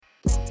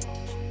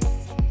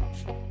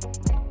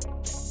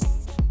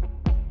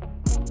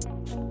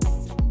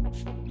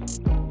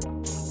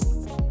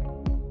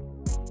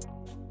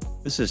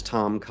This is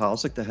Tom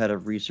Kozlik, the head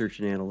of research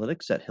and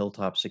analytics at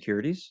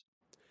HilltopSecurities.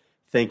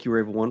 Thank you,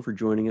 everyone, for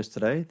joining us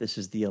today. This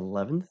is the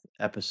 11th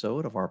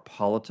episode of our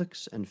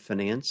Politics and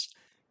Finance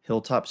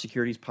Hilltop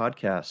Securities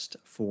podcast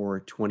for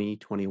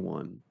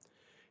 2021.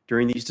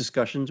 During these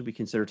discussions, we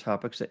consider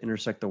topics that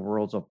intersect the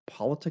worlds of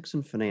politics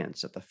and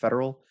finance at the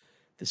federal,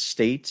 the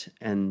state,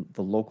 and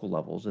the local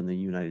levels in the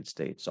United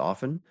States.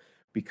 Often,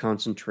 we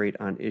concentrate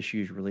on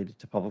issues related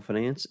to public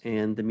finance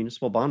and the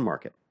municipal bond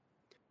market.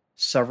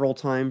 Several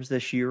times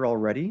this year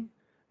already,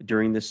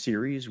 during this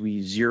series,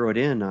 we zeroed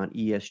in on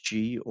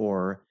ESG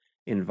or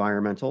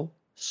environmental,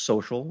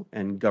 social,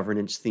 and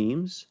governance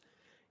themes.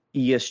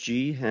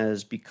 ESG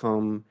has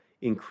become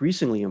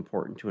increasingly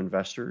important to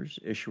investors,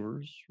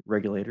 issuers,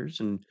 regulators,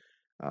 and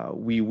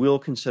we will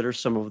consider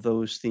some of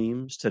those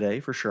themes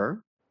today for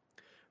sure.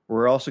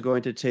 We're also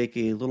going to take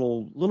a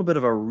little bit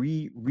of a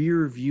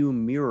rear view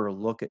mirror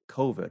look at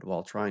COVID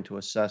while trying to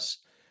assess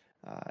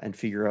and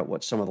figure out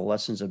what some of the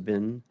lessons have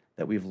been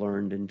that we've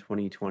learned in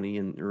 2020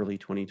 and early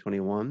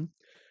 2021.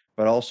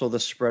 But also the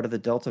spread of the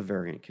Delta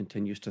variant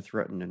continues to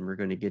threaten, and we're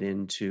going to get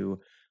into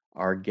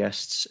our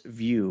guest's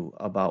view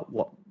about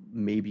what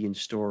may be in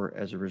store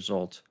as a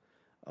result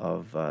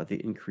of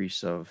the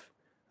increase of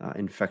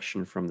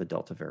infection from the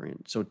Delta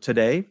variant. So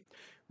today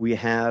we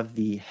have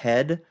the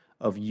head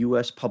of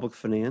U.S. Public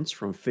Finance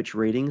from Fitch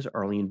Ratings,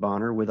 Arlene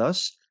Bohner, with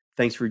us.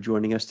 Thanks for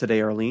joining us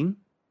today, Arlene.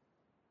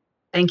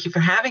 Thank you for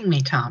having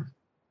me, Tom.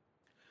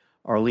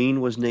 Arlene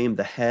was named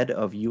the head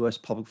of U.S.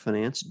 Public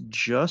Finance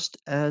just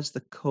as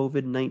the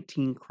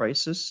COVID-19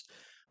 crisis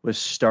was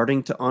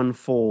starting to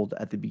unfold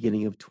at the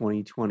beginning of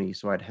 2020.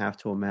 So I'd have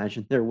to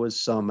imagine there was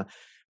some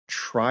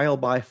trial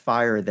by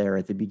fire there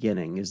at the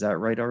beginning. Is that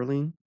right,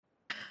 Arlene?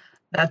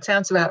 That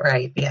sounds about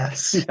right,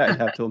 yes. Yeah, I'd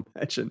have to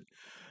imagine.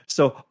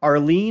 So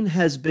Arlene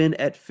has been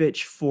at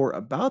Fitch for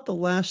about the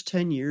last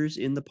 10 years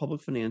in the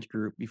public finance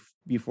group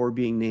before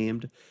being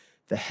named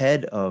the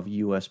head of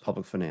U.S.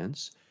 Public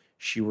Finance.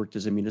 She worked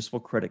as a municipal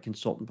credit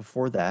consultant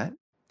before that.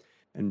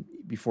 And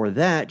before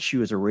that, she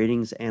was a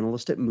ratings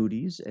analyst at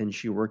Moody's, and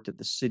she worked at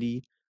the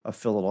City of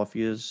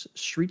Philadelphia's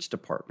Streets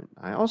Department.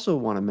 I also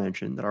want to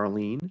mention that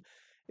Arlene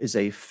is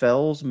a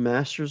Fells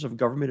Masters of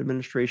Government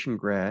Administration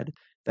grad.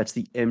 That's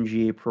the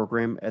MGA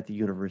program at the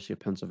University of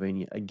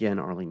Pennsylvania. Again,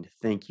 Arlene,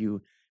 thank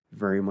you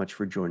very much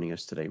for joining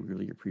us today.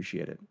 Really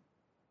appreciate it.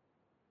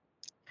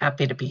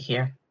 Happy to be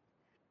here.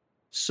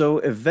 So,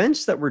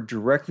 events that were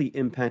directly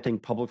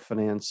impacting public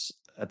finance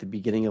at the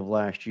beginning of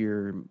last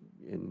year,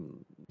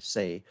 in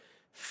say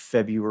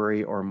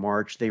February or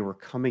March, they were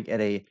coming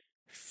at a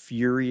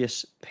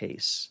furious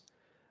pace.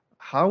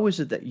 How is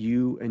it that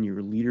you and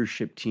your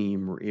leadership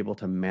team were able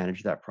to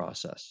manage that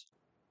process?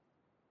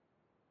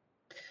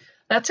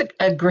 That's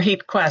a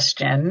great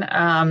question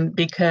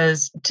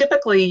because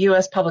typically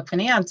U.S. public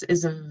finance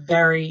is a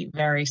very,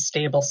 very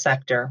stable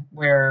sector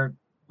where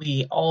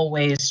we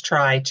always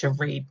try to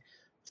read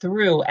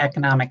through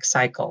economic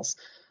cycles.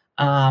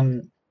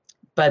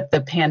 But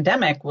the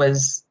pandemic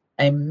was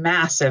a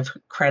massive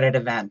credit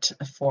event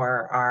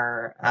for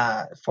our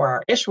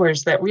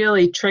issuers that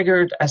really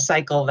triggered a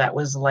cycle that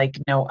was like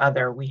no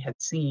other we had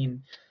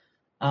seen.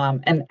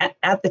 And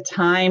at the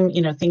time,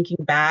 thinking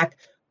back,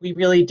 we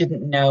really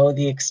didn't know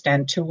the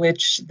extent to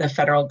which the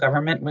federal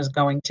government was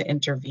going to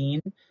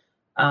intervene.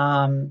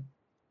 Um,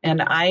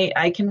 and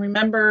I can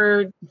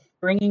remember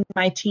bringing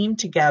my team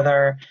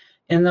together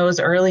in those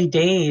early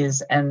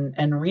days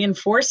and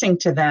reinforcing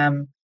to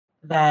them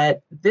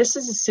that this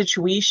is a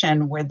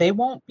situation where they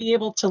won't be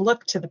able to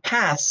look to the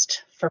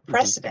past for Mhm.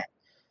 precedent.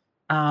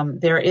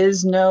 There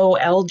is no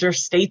elder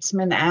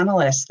statesman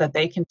analyst that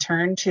they can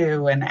turn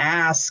to and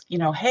ask,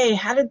 hey,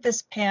 how did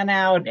this pan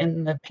out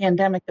in the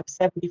pandemic of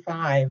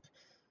 75?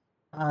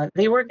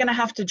 They were going to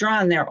have to draw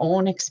on their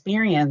own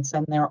experience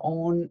and their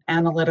own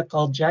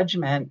analytical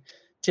judgment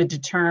to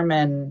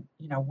determine,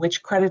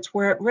 which credits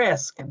were at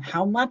risk and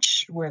how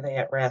much were they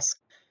at risk.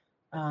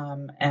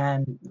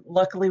 And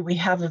luckily, we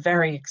have a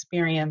very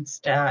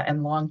experienced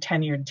and long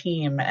tenured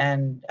team,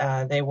 and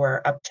they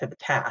were up to the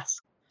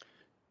task.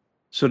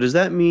 So does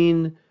that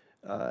mean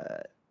uh,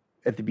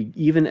 at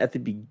even at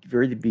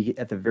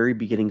at the very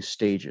beginning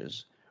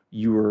stages,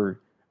 you were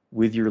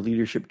with your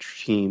leadership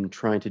team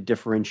trying to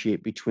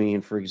differentiate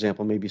between, for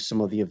example, maybe some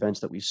of the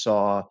events that we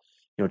saw,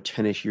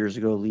 10-ish years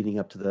ago, leading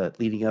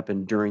up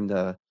and during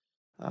the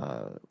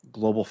uh,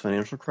 global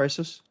financial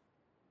crisis?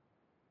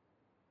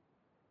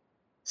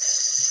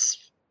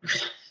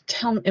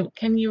 Tell me,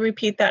 can you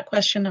repeat that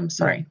question? I'm Yeah.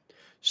 sorry.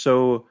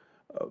 So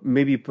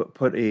maybe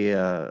put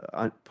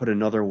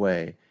another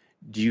way.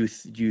 Do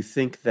you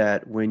think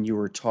that when you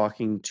were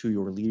talking to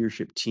your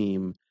leadership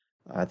team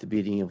at the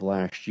beginning of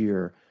last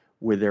year,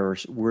 were there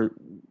were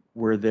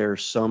were there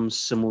some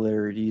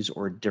similarities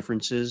or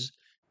differences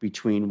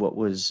between what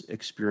was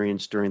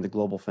experienced during the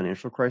global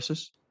financial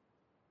crisis?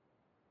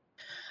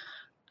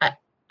 I,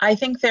 I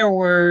think there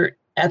were,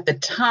 at the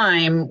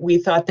time, we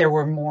thought there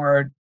were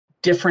more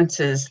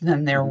differences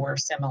than there Hmm. were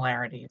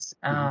similarities.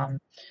 Hmm.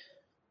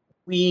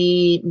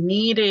 We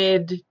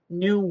needed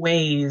new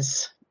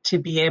ways to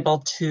be able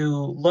to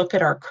look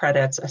at our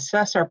credits,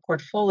 assess our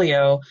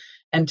portfolio,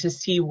 and to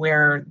see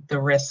where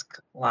the risk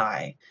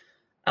lie.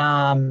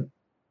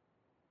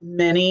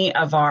 Many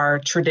of our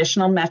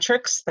traditional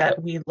metrics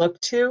that we look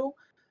to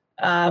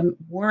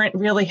weren't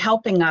really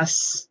helping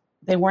us.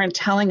 They weren't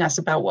telling us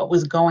about what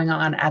was going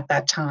on at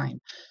that time.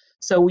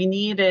 So we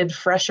needed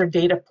fresher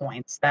data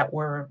points that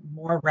were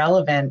more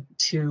relevant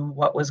to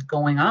what was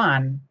going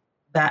on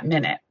that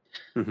minute.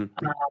 Hmm.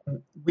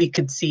 We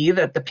could see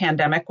that the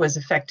pandemic was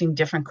affecting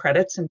different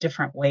credits in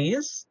different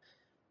ways.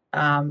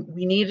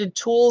 We needed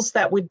tools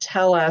that would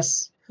tell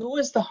us who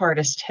was the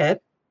hardest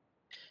hit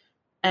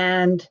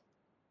and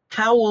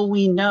how will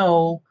we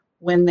know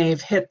when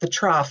they've hit the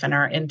trough and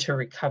are into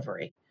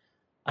recovery.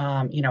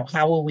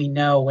 How will we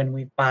know when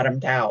we've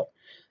bottomed out?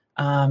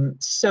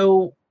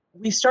 So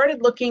we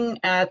started looking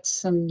at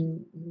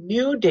some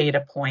new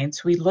data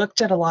points. We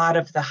looked at a lot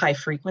of the high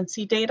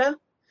frequency data,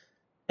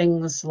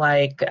 things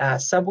like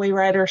subway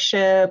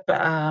ridership,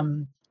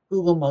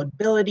 Google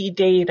mobility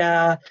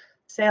data,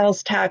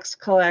 sales tax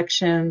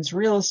collections,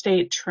 real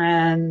estate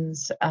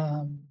trends.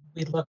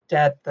 We looked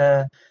at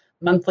the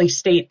monthly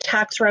state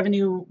tax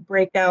revenue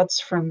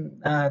breakouts from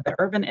the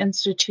Urban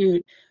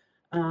Institute.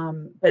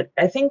 But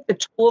I think the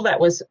tool that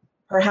was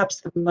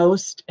perhaps the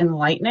most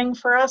enlightening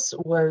for us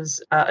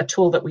was a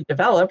tool that we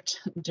developed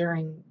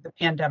during the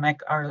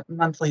pandemic, our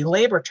monthly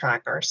labor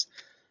trackers,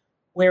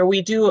 where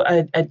we do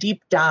a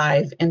deep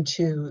dive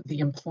into the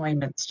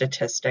employment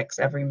statistics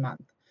every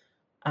month.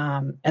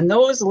 And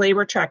those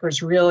labor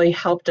trackers really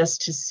helped us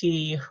to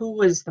see who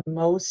was the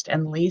most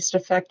and least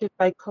affected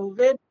by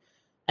COVID.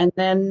 And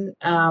then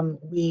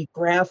we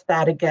graph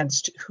that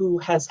against who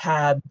has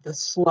had the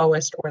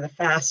slowest or the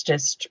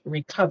fastest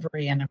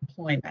recovery in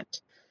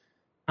employment.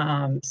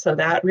 So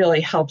that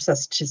really helps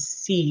us to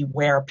see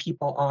where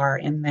people are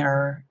in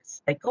their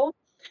cycle.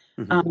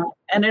 Hmm. Um,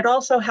 and it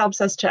also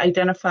helps us to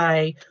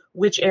identify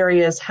which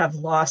areas have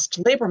lost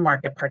labor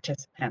market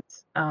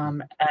participants,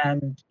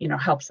 and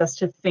helps us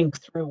to think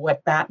through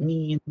what that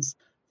means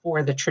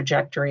for the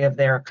trajectory of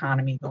their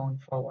economy going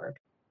forward.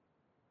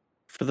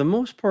 For the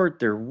most part,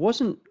 there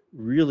wasn't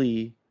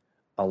really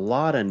a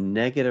lot of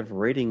negative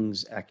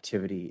ratings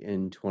activity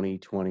in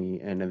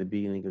 2020 and at the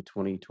beginning of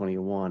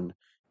 2021.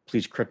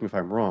 Please correct me if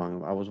I'm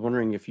wrong. I was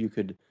wondering if you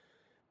could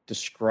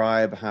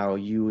describe how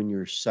you and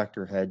your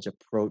sector heads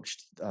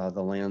approached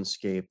the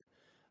landscape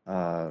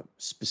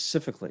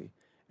specifically,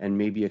 and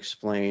maybe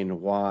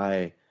explain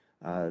why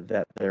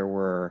that there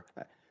were,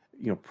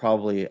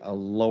 probably a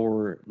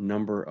lower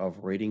number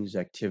of ratings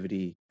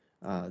activity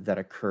that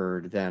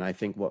occurred than I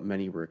think what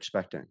many were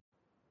expecting.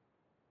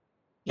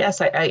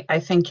 Yes, I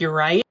think you're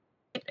right.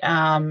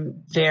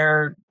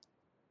 There,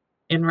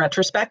 in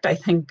retrospect, I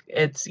think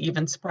it's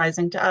even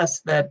surprising to us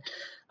that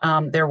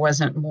there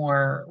wasn't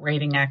more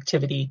rating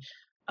activity.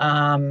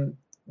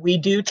 We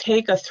do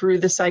take a through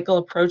the cycle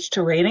approach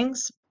to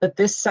ratings, but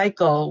this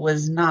cycle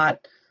was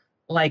not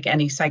like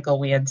any cycle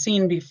we had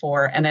seen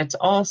before. And it's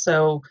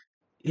also,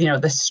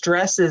 the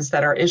stresses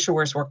that our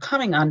issuers were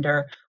coming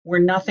under were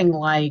nothing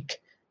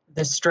like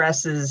the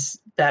stresses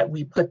that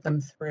we put them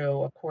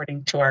through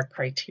according to our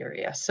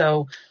criteria.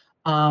 So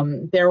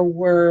there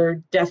were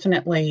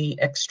definitely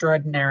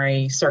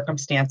extraordinary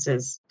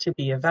circumstances to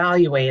be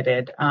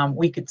evaluated.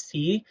 We could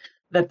see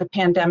that the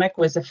pandemic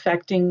was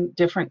affecting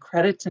different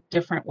credits in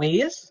different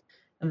ways,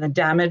 and the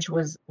damage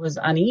was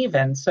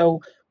uneven.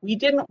 So we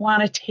didn't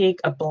want to take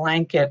a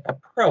blanket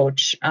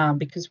approach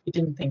because we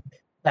didn't think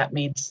that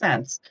made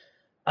sense.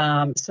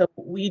 So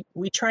we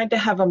tried to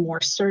have a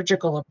more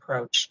surgical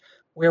approach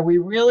where we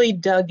really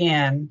dug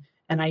in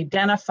and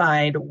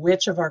identified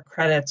which of our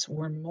credits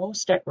were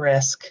most at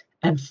risk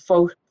and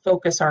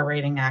focus our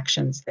rating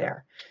actions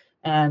there.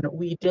 And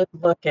we did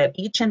look at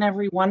each and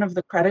every one of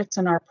the credits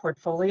in our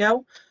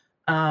portfolio,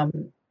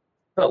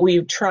 but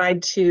we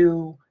tried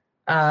to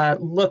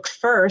look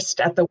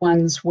first at the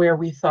ones where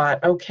we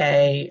thought,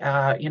 okay,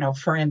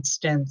 for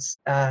instance,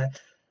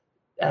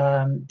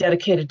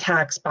 dedicated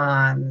tax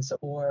bonds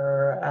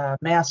or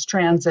mass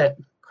transit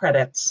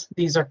credits.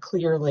 These are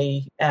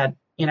clearly at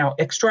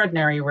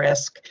extraordinary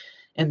risk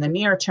in the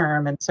near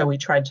term, and so we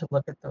tried to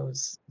look at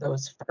those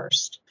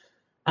first.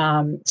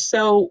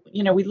 So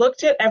we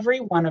looked at every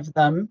one of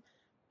them,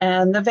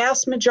 and the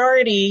vast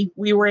majority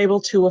we were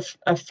able to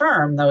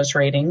affirm those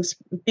ratings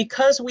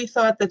because we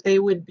thought that they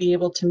would be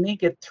able to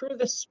make it through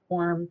the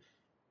storm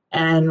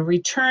and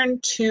return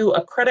to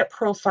a credit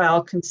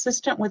profile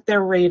consistent with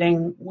their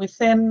rating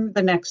within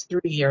the next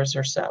 3 years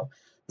or so.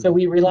 So Mhm.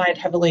 we relied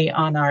heavily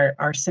on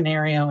our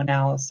scenario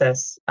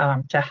analysis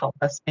to help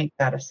us make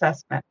that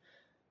assessment.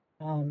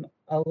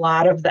 A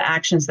lot of the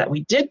actions that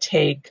we did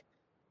take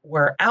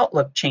were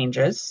outlook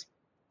changes,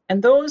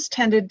 and those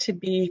tended to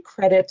be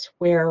credits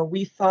where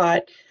we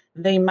thought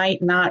they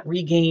might not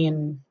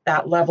regain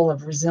that level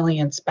of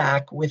resilience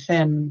back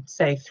within,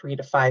 say, 3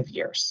 to 5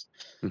 years.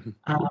 Mhm.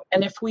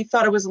 And if we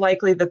thought it was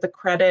likely that the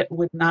credit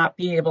would not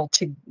be able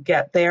to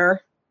get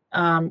there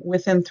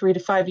within 3 to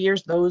 5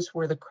 years, those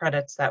were the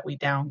credits that we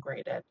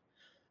downgraded.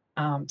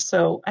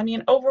 I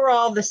mean,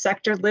 overall, the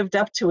sector lived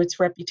up to its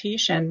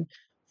reputation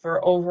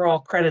for overall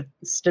credit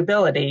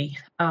stability.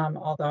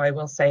 Although I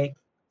will say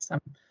some,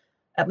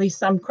 at least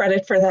some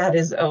credit for that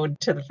is owed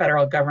to the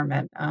federal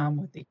government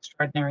with the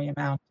extraordinary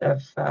amount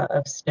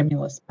of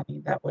stimulus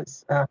money that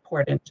was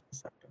poured into the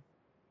sector.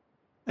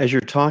 As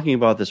you're talking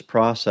about this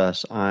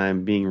process,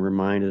 I'm being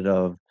reminded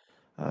of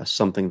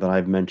something that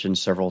I've mentioned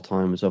several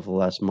times over the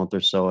last month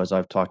or so as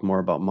I've talked more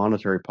about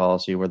monetary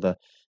policy, where the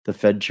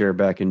Fed chair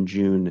back in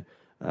June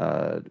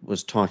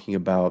was talking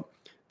about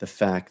the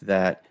fact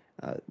that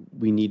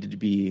we needed to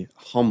be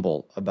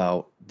humble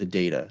about the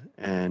data.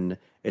 And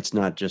it's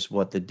not just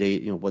what the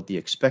data, what the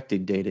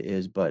expected data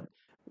is, but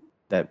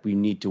that we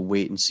need to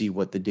wait and see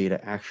what the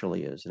data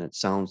actually is. And it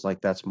sounds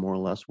like that's more or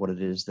less what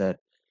it is that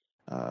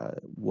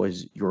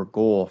was your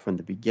goal from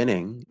the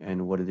beginning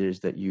and what it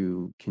is that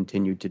you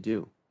continue to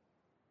do.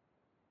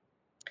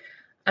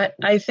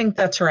 I think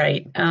that's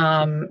right.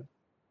 And,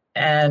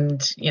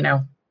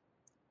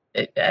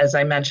 as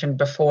I mentioned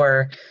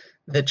before,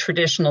 the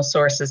traditional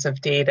sources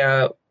of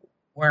data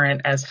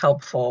weren't as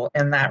helpful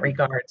in that Mhm.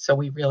 regard. So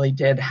we really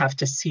did have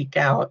to seek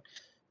out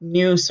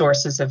new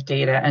sources of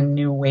data and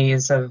new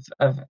ways of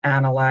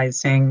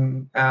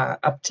analyzing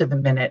up to the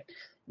minute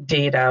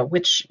data,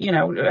 which,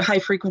 high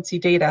frequency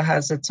data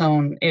has its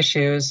own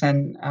issues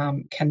and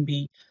can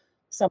be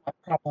somewhat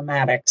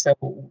problematic.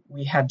 So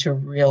we had to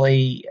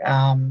really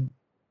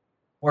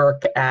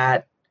work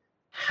at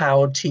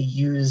how to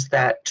use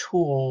that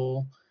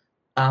tool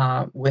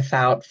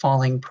without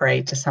falling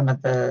prey to some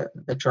of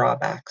the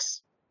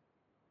drawbacks.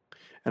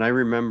 And I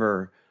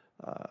remember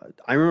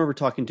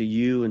talking to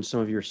you and some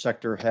of your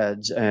sector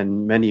heads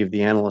and many of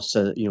the analysts,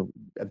 at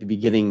the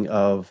beginning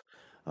of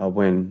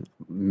when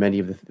many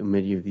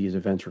of these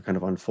events were kind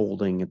of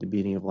unfolding at the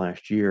beginning of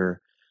last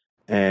year,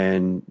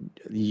 and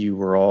you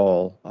were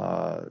all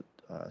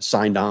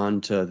signed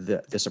on to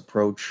this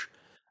approach.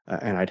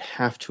 And I'd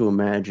have to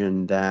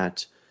imagine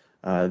that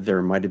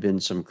there might have been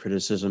some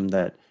criticism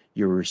that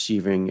you were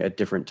receiving at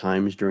different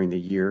times during the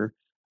year.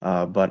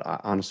 But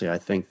honestly, I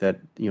think that,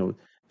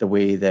 the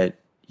way that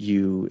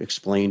you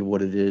explained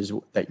what it is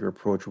that your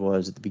approach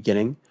was at the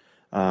beginning,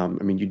 I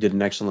mean, you did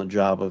an excellent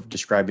job of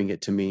describing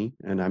it to me,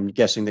 and I'm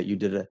guessing that you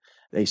did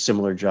a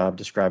similar job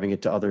describing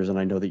it to others. And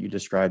I know that you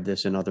described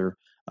this in other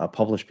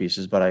published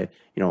pieces, but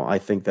I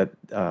think that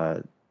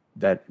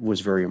that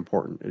was very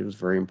important. It was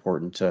very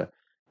important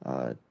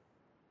uh,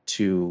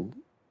 to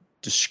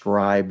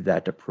describe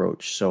that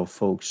approach so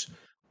folks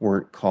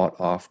weren't caught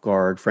off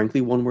guard, frankly,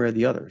 one way or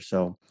the other.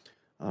 So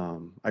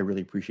I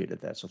really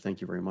appreciated that. So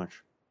thank you very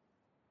much.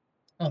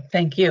 Well,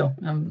 thank you.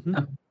 Mhm.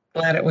 I'm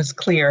glad it was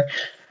clear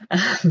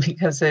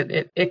because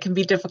it can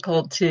be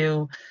difficult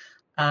to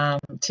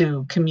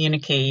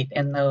communicate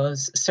in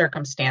those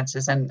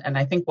circumstances. And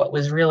I think what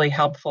was really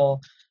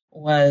helpful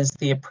was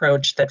the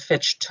approach that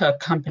Fitch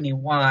took company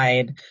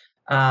wide,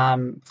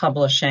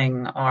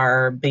 publishing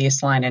our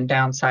baseline and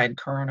downside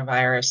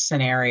coronavirus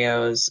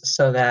scenarios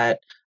so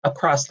that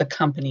across the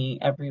company,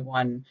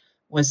 everyone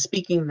was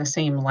speaking the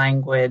same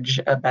language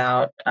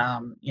about,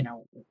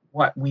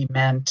 what we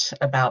meant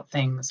about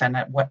things and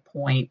at what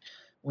point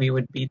we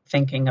would be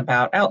thinking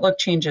about outlook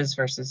changes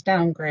versus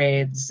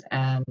downgrades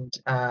and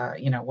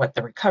what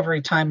the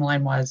recovery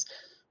timeline was.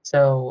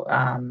 So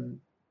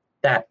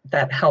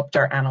that helped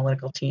our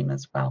analytical team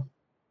as well.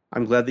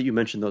 I'm glad that you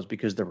mentioned those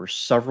because there were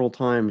several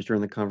times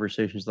during the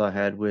conversations that I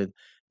had with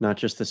not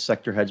just the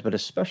sector heads, but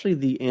especially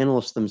the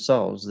analysts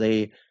themselves.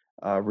 They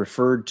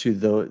referred to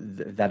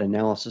that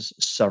analysis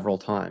several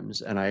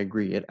times, and I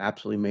agree. It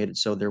absolutely made it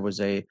so there was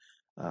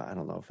I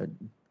don't know if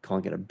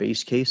calling it a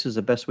base case is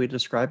the best way to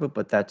describe it,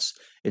 but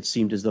it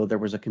seemed as though there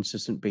was a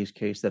consistent base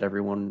case that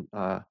everyone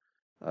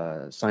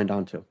signed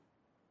on to.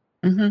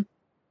 Mm-hmm.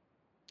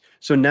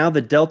 So now the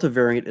Delta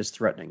variant is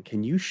threatening.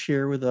 Can you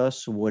share with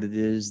us what it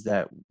is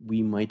that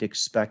we might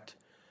expect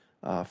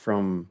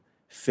from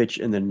Fitch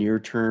in the near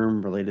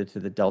term related to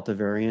the Delta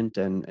variant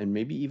and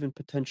maybe even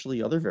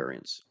potentially other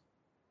variants?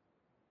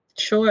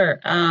 Sure.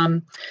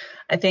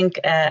 I think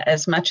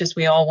as much as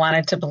we all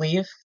wanted to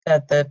believe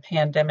that the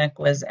pandemic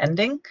was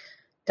ending,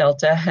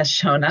 Delta has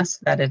shown us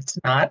that it's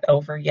not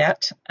over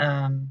yet.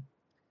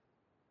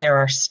 There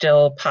are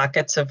still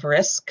pockets of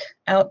risk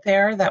out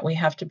there that we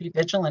have to be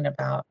vigilant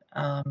about.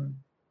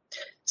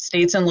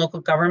 States and local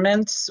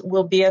governments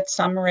will be at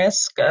some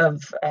risk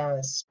of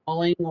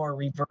stalling or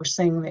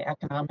reversing the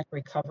economic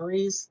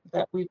recoveries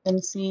that we've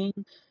been seeing.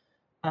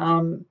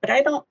 But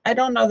I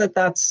don't know that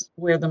that's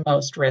where the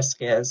most risk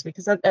is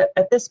because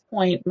at this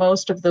point,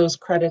 most of those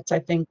credits I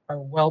think are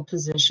well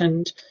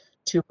positioned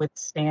to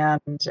withstand,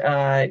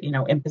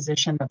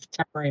 imposition of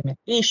temporary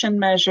mitigation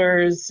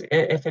measures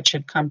if it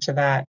should come to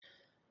that.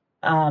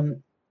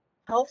 Um,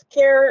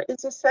 Healthcare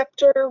is a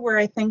sector where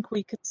I think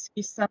we could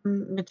see some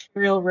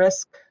material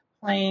risk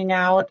playing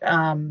out.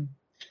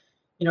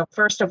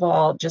 First of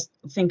all, just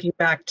thinking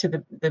back to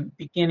the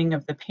beginning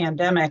of the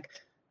pandemic,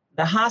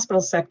 the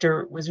hospital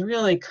sector was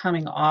really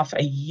coming off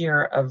a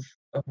year of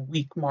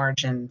weak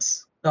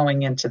margins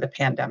going into the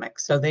pandemic.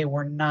 So they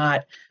were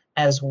not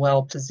as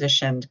well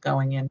positioned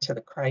going into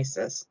the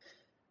crisis.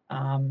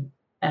 Um,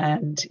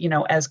 and,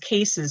 as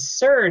cases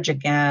surge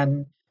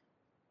again,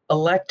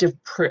 elective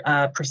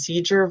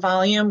procedure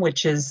volume,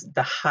 which is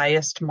the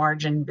highest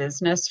margin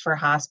business for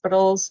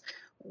hospitals,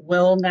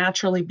 will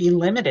naturally be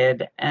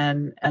limited,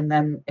 and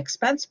then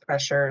expense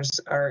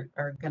pressures are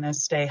going to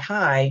stay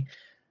high.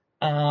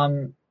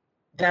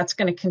 That's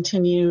going to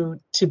continue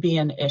to be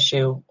an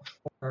issue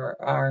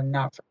for our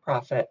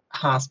not-for-profit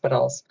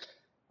hospitals.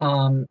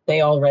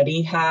 They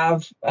already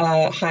have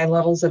high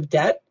levels of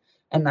debt,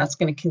 and that's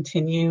going to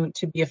continue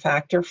to be a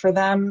factor for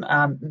them.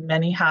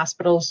 Many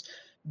hospitals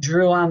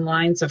drew on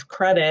lines of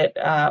credit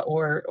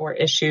or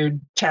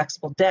issued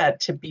taxable debt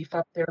to beef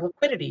up their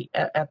liquidity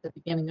at the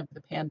beginning of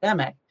the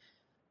pandemic.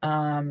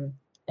 Um,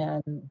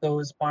 and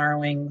those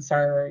borrowings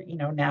are,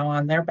 now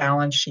on their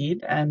balance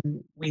sheet, and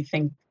we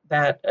think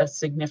that a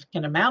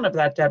significant amount of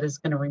that debt is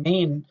going to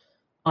remain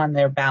on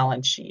their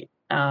balance sheet.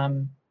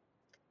 And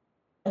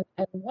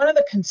one of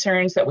the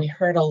concerns that we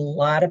heard a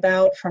lot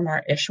about from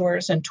our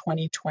issuers in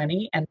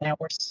 2020, and now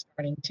we're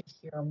starting to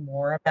hear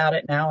more about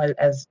it now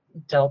as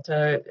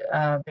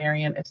Delta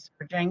variant is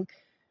surging,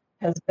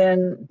 has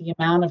been the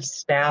amount of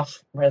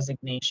staff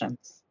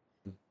resignations.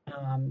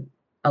 Um,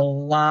 a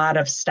lot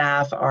of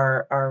staff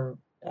are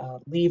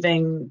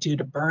leaving due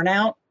to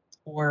burnout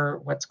or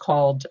what's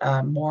called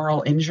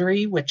moral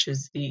injury, which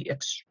is the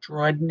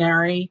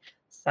extraordinary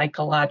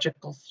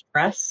psychological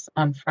stress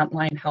on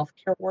frontline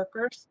healthcare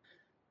workers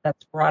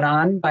that's brought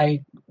on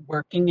by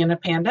working in a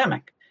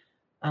pandemic.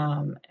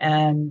 And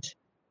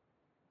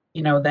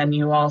then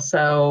you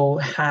also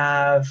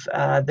have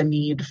the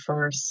need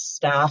for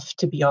staff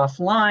to be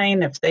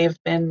offline if they've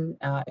been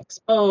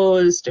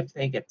exposed, if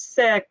they get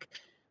sick,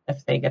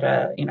 if they get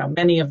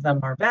many of them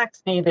are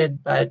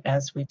vaccinated, but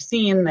as we've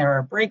seen, there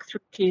are breakthrough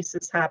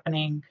cases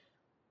happening.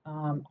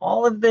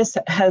 All of this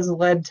has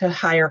led to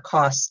higher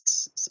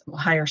costs,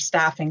 higher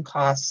staffing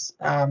costs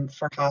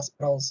for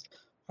hospitals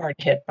hard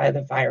hit by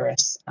the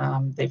virus.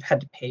 They've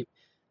had to pay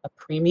a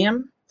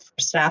premium for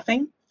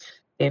staffing.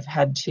 They've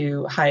had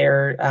to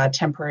hire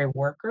temporary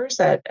workers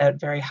at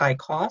very high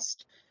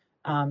cost.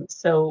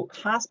 So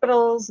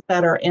hospitals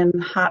that are in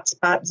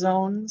hotspot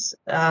zones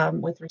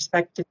with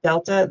respect to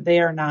Delta, they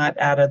are not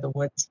out of the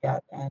woods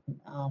yet. And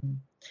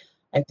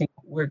I think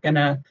we're going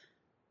to,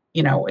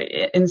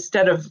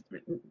 instead of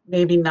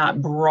maybe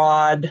not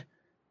broad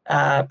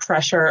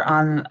pressure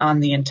on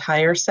the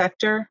entire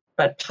sector,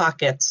 but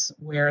pockets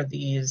where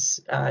these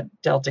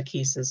Delta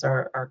cases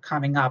are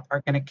coming up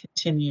are going to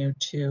continue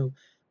to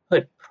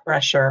put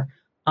pressure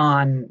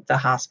on the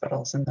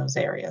hospitals in those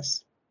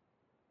areas.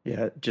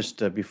 Yeah,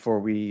 just before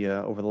we,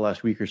 over the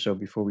last week or so,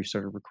 before we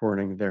started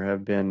recording, there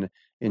have been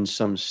in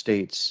some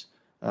states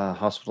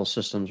hospital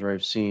systems where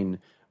I've seen,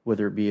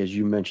 whether it be, as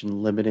you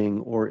mentioned,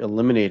 limiting or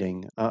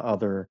eliminating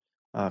other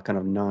kind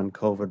of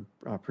non-COVID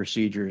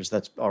procedures.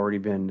 That's already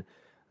been,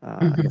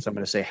 I Mhm. guess I'm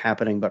going to say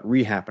happening, but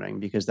re-happening,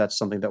 because that's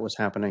something that was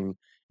happening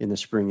in the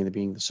spring and the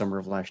beginning of the summer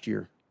of last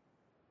year.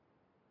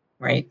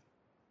 Right.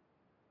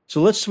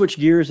 So let's switch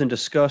gears and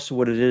discuss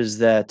what it is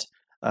that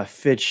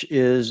Fitch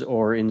is,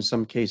 or in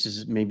some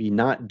cases, maybe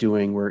not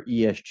doing where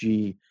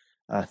ESG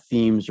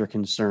themes are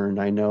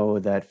concerned. I know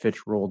that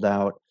Fitch rolled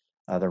out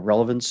the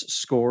relevance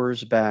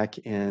scores back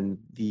in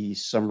the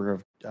summer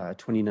of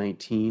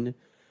 2019.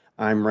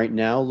 I'm right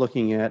now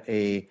looking at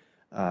a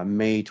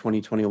May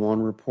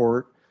 2021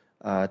 report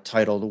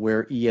titled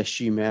Where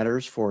ESG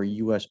Matters for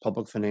U.S.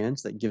 Public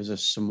Finance that gives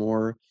us some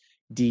more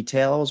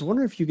detail. I was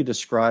wondering if you could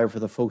describe for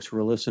the folks who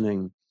are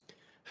listening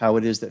how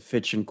it is that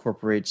Fitch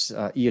incorporates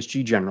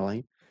ESG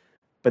generally,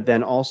 but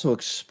then also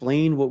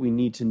explain what we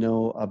need to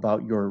know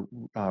about your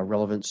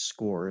relevance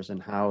scores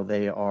and how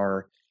they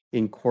are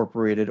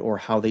incorporated or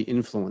how they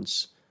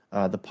influence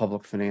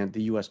the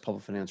U.S.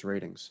 public finance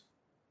ratings.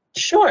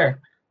 Sure.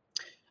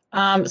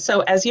 So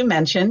as you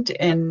mentioned,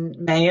 in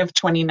May of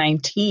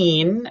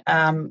 2019,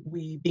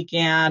 we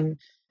began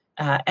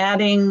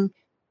adding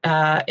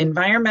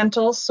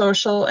environmental,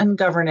 social, and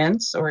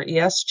governance, or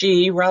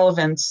ESG,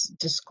 relevance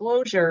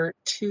disclosure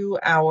to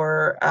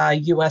our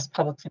U.S.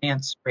 public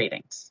finance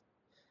ratings.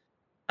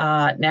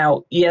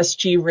 Now,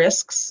 ESG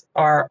risks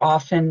are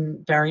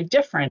often very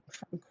different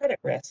from credit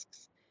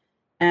risks,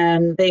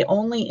 and they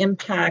only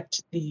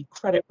impact the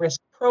credit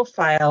risk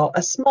profile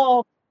a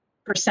small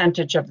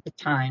percentage of the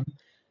time.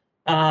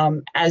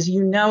 As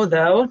you know,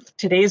 though,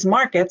 today's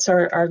markets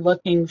are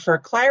looking for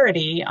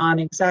clarity on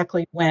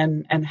exactly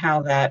when and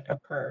how that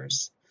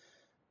occurs.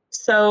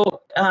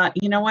 So,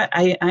 you know what?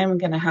 I'm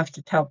going to have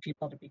to tell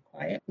people to be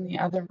quiet in the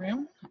other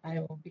room. I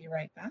will be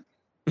right back.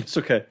 It's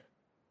okay.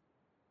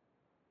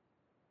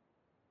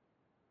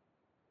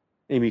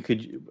 Amy,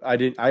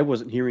 I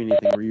wasn't hearing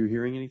anything. Were you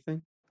hearing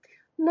anything?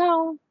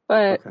 No,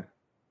 but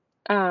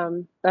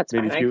Okay. that's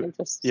Maybe fine. I she, can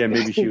just yeah,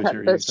 maybe she was that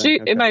hearing the anything.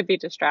 shoot it Okay. might be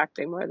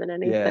distracting more than Yeah.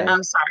 anything.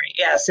 I'm sorry.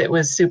 Yes, it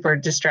was super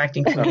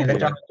distracting for me. The Okay.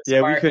 dog Yeah. was Yeah,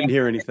 we barking. couldn't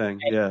hear anything.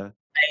 Yeah.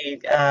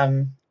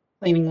 My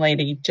cleaning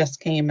lady just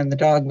came and the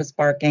dog was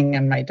barking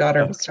and my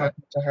daughter was Okay.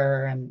 talking to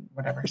her and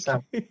whatever.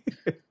 So, Okay.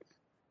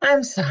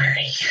 I'm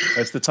sorry.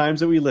 That's the times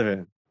that we live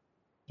in.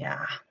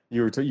 Yeah.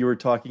 You were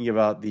talking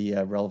about the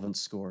relevance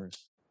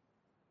scores.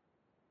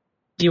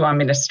 Do you want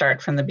me to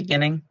start from the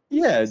beginning?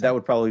 Yeah,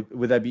 So,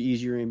 would that be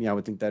easier, Amy? I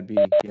would think that'd be,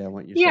 yeah, I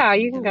want you to start Yeah, from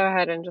the you can go beginning.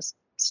 ahead and just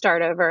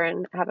start over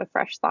and have a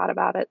fresh thought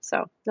about it.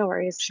 So no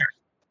worries. sure.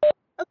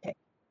 Okay.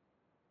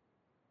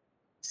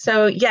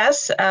 So,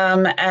 yes,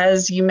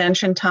 as you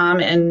mentioned, Tom,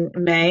 in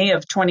May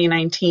of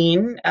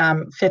 2019,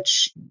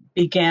 Fitch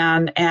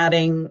began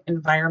adding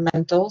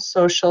environmental,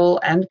 social,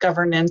 and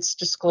governance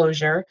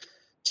disclosure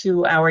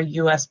to our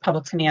U.S.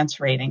 public finance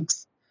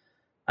ratings.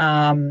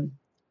 Um,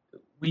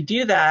 we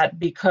do that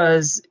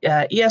because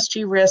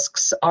ESG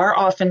risks are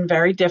often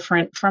very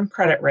different from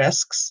credit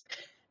risks,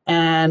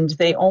 and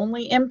they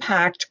only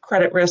impact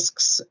credit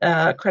risk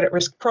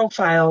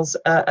profiles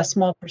a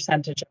small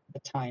percentage of the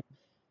time.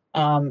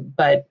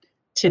 But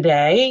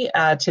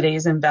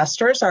today's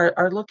investors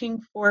are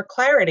looking for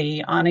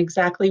clarity on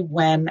exactly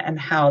when and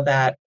how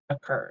that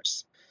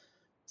occurs.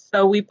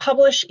 So we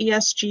publish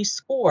ESG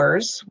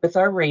scores with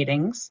our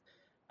ratings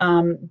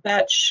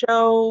that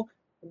show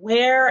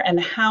where and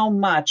how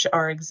much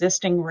our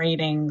existing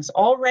ratings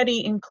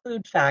already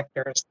include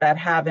factors that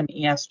have an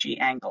ESG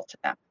angle to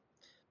them.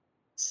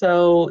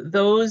 So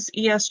those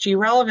ESG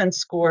relevance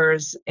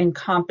scores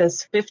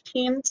encompass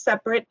 15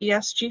 separate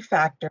ESG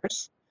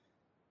factors,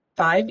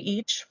 5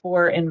 each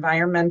for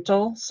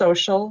environmental,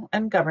 social,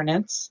 and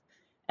governance,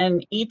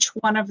 and each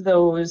one of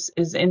those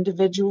is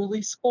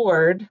individually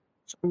scored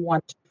from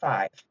 1 to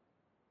 5.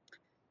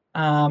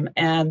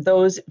 And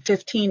those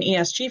 15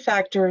 ESG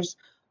factors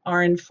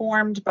are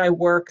informed by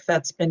work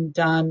that's been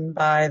done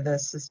by the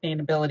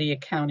Sustainability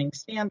Accounting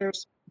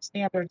Standards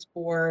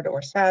Board,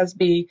 or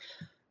SASB,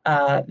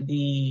 the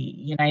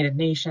United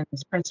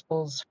Nations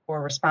Principles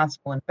for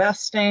Responsible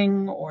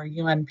Investing, or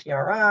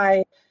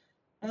UNPRI,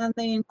 and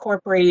they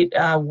incorporate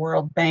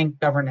World Bank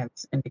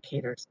governance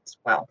indicators as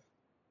well.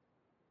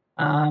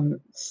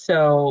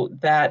 So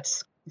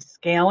that's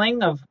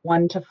scaling of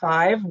 1 to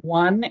 5.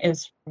 1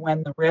 is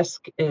when the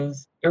risk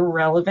is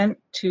irrelevant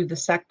to the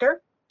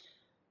sector.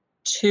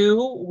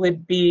 2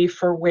 would be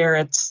for where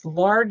it's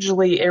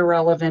largely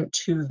irrelevant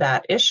to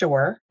that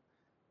issuer.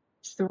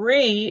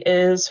 3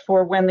 is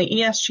for when the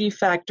ESG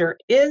factor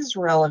is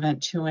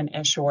relevant to an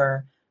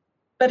issuer,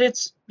 but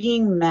it's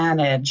being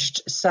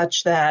managed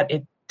such that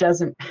it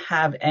doesn't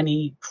have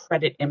any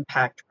credit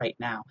impact right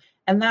now.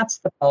 And that's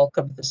the bulk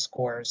of the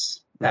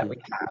scores that Hmm.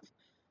 we have.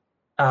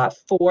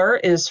 4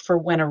 is for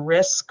when a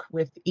risk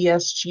with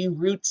ESG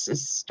roots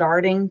is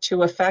starting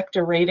to affect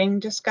a rating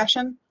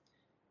discussion.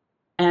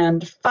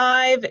 And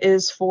 5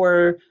 is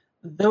for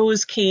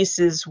those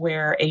cases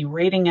where a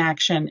rating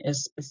action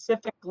is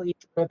specifically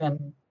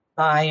driven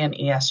by an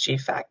ESG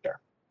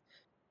factor.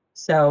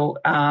 So,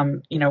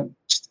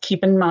 just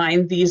keep in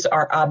mind these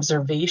are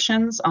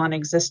observations on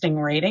existing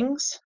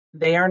ratings.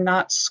 They are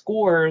not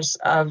scores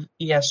of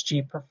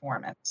ESG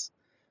performance.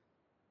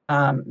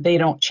 They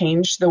don't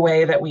change the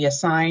way that we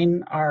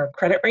assign our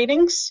credit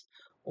ratings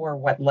or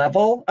what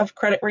level of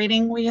credit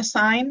rating we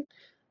assign,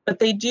 but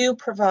they do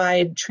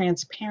provide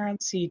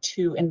transparency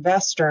to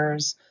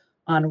investors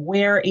on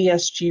where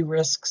ESG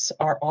risks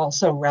are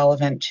also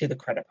relevant to the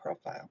credit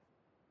profile.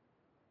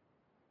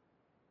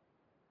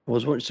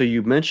 So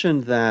you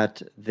mentioned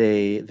that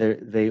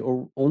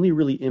only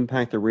really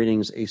impact the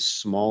ratings a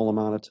small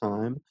amount of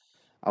time.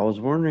 I was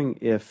wondering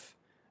if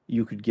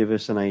you could give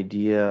us an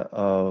idea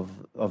of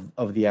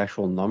the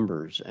actual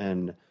numbers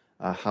and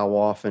how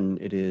often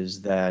it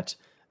is that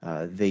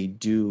they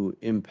do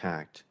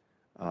impact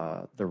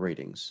the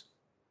ratings.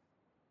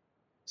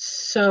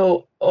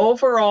 So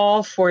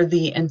overall, for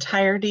the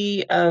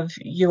entirety of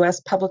U.S.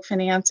 public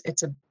finance,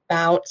 it's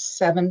about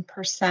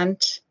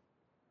 7%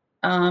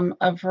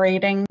 of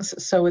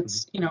ratings. So Mhm.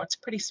 it's a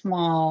pretty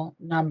small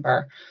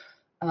number.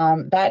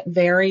 That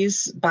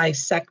varies by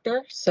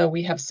sector. So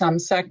we have some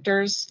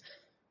sectors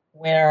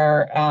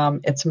where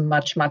it's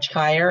much, much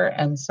higher,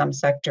 and some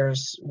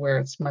sectors where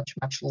it's much,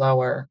 much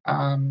lower.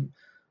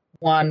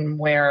 One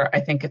where I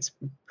think it's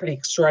pretty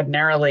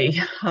extraordinarily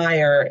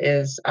higher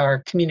is our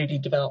community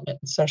development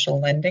and social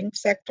lending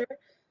sector,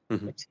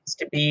 Mhm. which used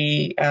to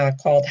be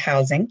called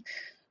housing.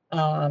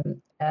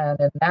 And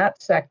in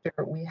that sector,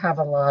 we have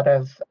a lot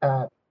of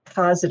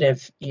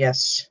positive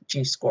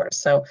ESG scores.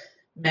 So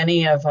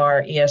many of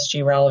our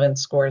ESG relevant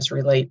scores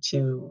relate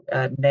to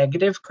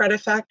negative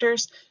credit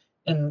factors.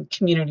 In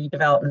community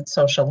development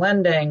social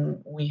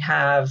lending, we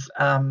have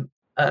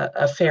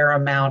a fair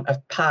amount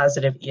of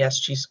positive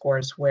ESG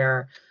scores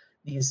where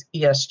these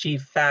ESG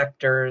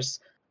factors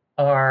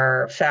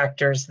are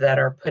factors that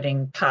are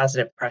putting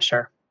positive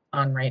pressure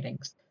on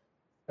ratings.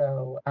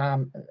 So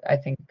I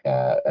think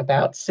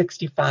about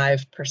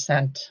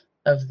 65%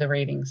 of the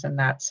ratings in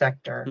that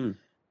sector Hmm.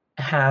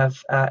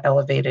 have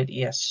elevated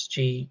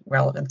ESG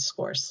relevance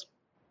scores.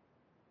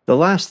 The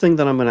last thing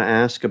that I'm going to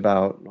ask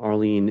about,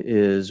 Arlene,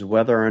 is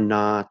whether or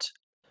not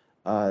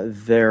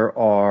there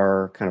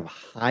are kind of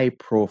high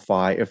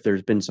profile, if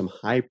there's been some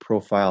high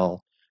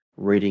profile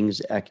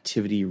ratings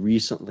activity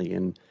recently.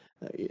 And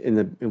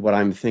what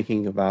I'm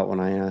thinking about when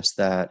I ask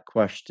that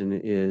question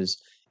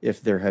is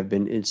if there have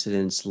been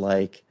incidents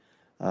like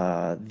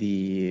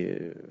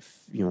the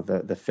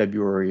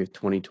February of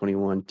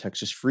 2021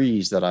 Texas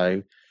freeze that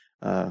I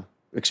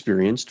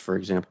experienced, for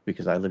example,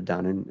 because I live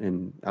down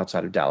in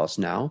outside of Dallas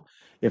now.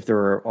 If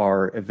there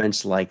are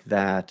events like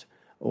that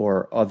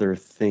or other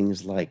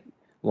things like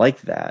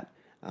that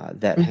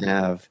that Mhm.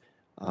 have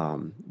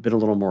been a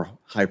little more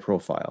high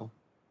profile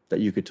that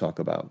you could talk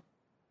about.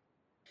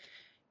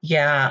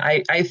 Yeah,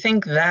 I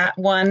think that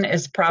one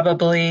is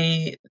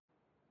probably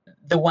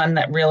the one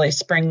that really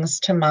springs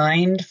to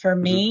mind for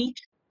Hmm. me,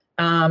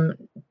 um,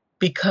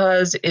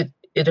 because it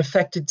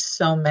affected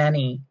so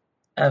many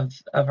of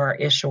our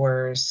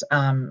issuers,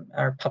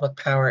 our public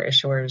power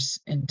issuers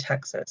in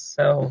Texas.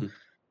 So, Hmm.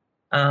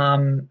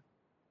 um,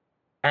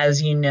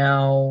 as you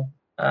know,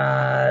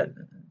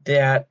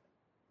 that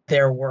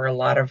there were a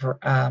lot of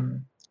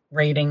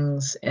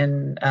ratings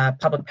in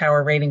public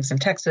power ratings in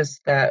Texas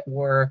that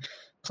were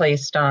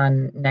placed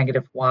on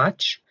negative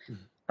watch.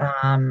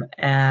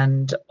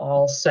 And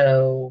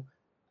also,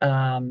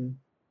 um,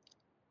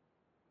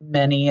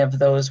 many of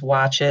those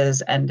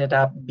watches ended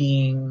up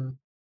being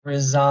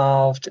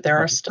resolved. There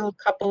are Right. still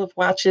a couple of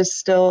watches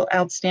still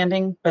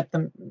outstanding, but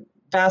the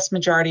vast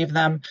majority of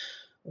them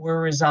were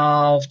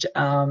resolved.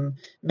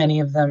 Many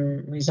of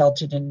them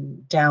resulted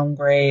in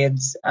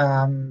downgrades.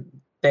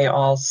 They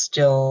all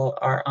still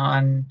are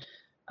on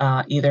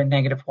either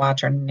negative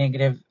watch or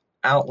negative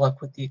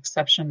outlook, with the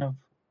exception of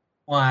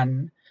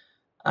one,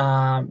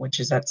 which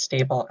is at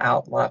stable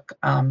outlook.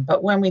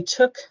 But when we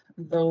took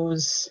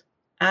those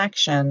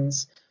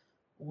actions,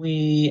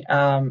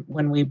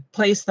 when we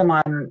placed them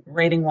on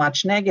rating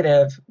watch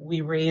negative,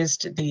 we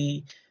raised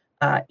the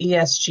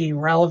ESG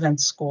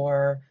relevance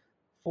score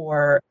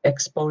for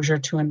exposure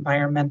to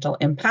environmental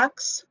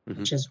impacts, Hmm.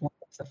 which is one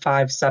of the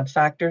 5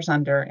 subfactors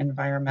under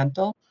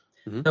environmental.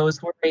 Hmm.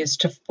 Those were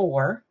raised to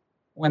 4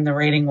 when the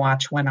rating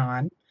watch went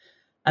on.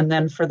 And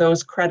then for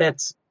those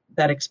credits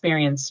that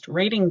experienced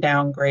rating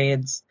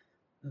downgrades,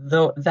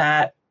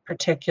 that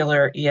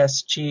particular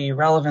ESG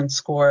relevance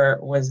score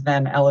was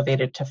then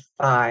elevated to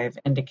 5,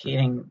 Right.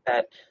 indicating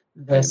that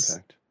High this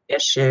impact.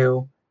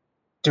 issue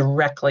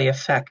directly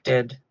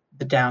affected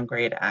the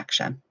downgrade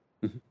action.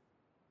 Mhm.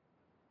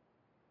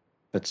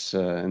 That's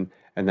and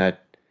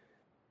that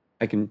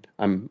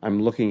I'm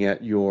looking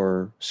at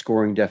your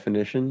scoring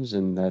definitions,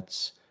 and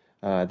that's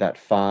that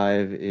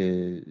 5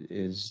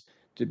 is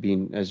to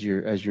being, as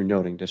you're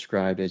noting,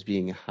 described as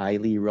being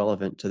highly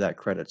relevant to that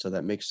credit. So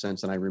that makes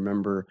sense. And I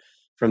remember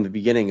from the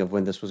beginning of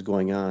when this was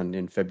going on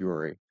in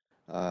February,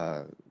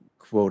 uh,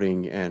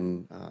 quoting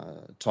and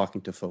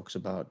talking to folks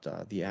about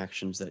the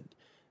actions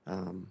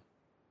um,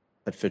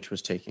 that Fitch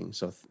was taking.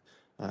 So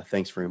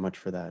thanks very much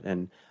for that.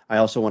 And I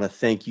also want to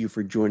thank you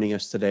for joining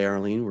us today,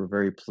 Arlene. We're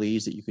very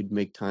pleased that you could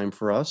make time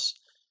for us.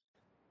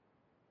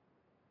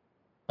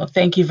 Well,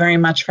 thank you very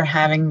much for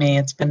having me.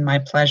 It's been my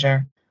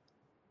pleasure.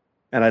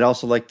 And I'd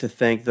also like to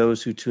thank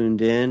those who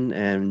tuned in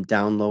and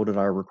downloaded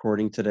our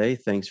recording today.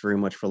 Thanks very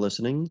much for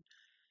listening.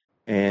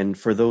 And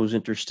for those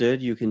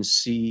interested, you can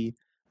see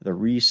the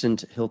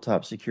recent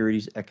Hilltop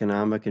Securities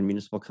economic and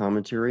municipal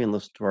commentary and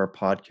listen to our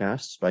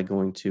podcasts by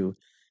going to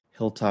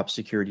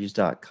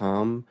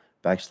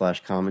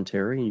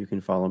hilltopsecurities.com/commentary. And you can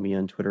follow me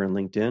on Twitter and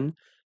LinkedIn.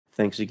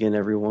 Thanks again,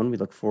 everyone. We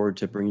look forward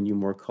to bringing you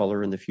more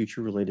color in the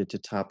future related to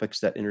topics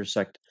that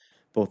intersect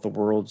both the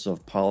worlds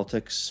of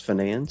politics,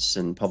 finance,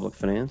 and public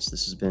finance.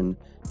 This has been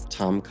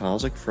Tom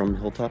Kozlik from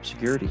Hilltop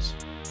Securities.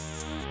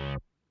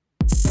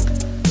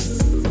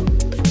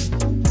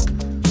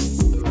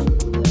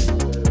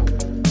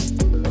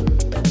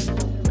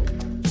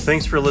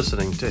 Thanks for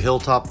listening to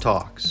Hilltop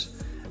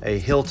Talks, a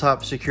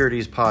Hilltop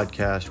Securities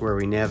podcast where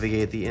we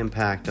navigate the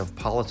impact of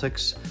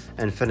politics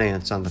and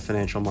finance on the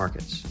financial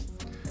markets.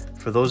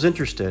 For those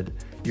interested,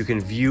 you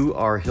can view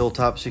our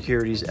Hilltop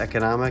Securities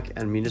economic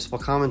and municipal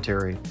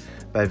commentary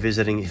by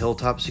visiting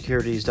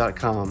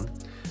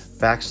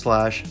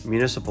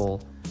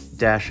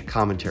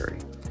hilltopsecurities.com/municipal-commentary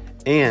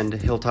and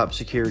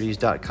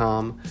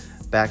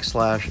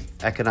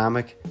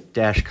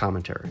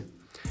hilltopsecurities.com/economic-commentary.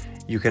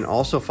 You can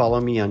also follow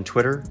me on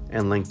Twitter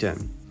and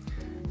LinkedIn.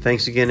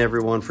 Thanks again,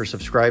 everyone, for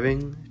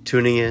subscribing,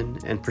 tuning in,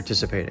 and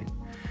participating.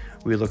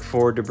 We look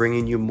forward to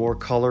bringing you more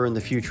color in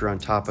the future on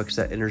topics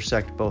that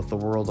intersect both the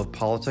world of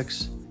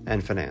politics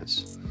and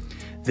finance.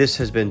 This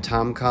has been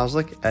Tom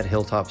Kozlik at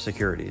Hilltop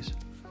Securities.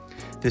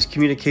 This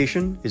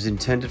communication is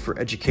intended for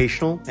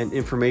educational and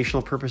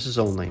informational purposes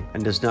only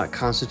and does not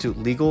constitute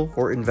legal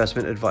or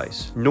investment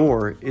advice,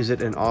 nor is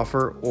it an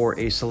offer or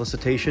a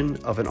solicitation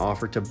of an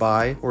offer to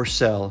buy or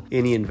sell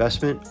any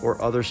investment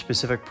or other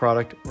specific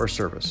product or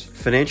service.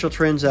 Financial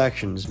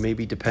transactions may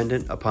be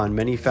dependent upon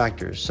many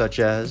factors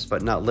such as,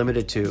 but not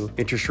limited to,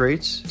 interest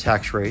rates,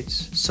 tax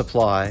rates,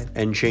 supply,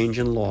 and change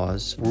in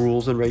laws,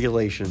 rules, and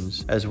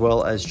regulations, as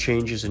well as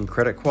changes in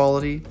credit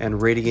quality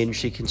and rating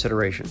agency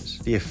considerations.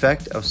 The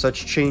effect of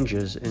such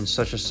changes in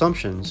such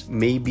assumptions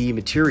may be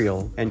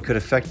material and could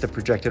affect the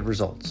projected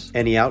results.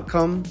 Any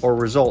outcome or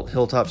result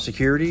Hilltop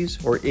Securities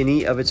or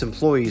any of its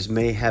employees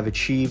may have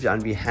achieved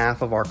on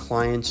behalf of our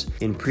clients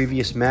in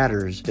previous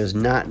matters does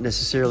not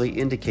necessarily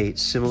indicate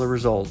similar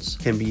results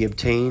can be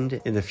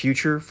obtained in the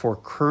future for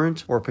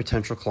current or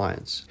potential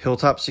clients.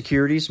 Hilltop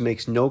Securities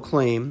makes no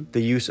claim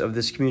the use of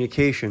this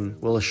communication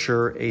will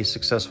assure a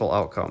successful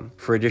outcome.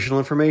 For additional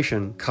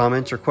information,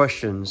 comments, or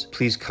questions,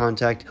 please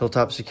contact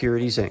Hilltop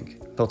Securities, Inc.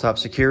 Hilltop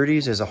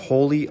Securities is a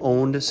wholly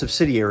owned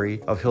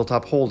subsidiary of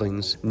Hilltop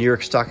Holdings, New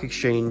York Stock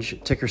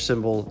Exchange, ticker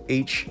symbol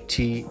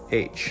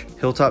HTH.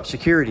 Hilltop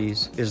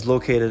Securities is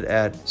located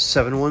at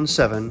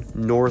 717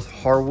 North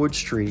Harwood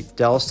Street,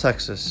 Dallas,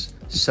 Texas,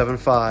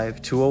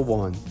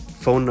 75201.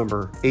 Phone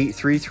number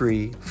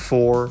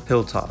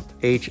 833-4-HILLTOP,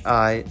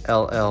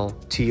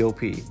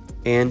 HILLTOP,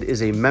 and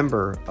is a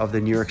member of the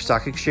New York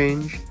Stock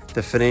Exchange,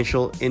 the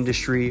Financial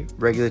Industry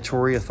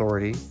Regulatory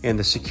Authority, and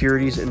the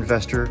Securities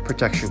Investor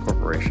Protection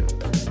Corporation.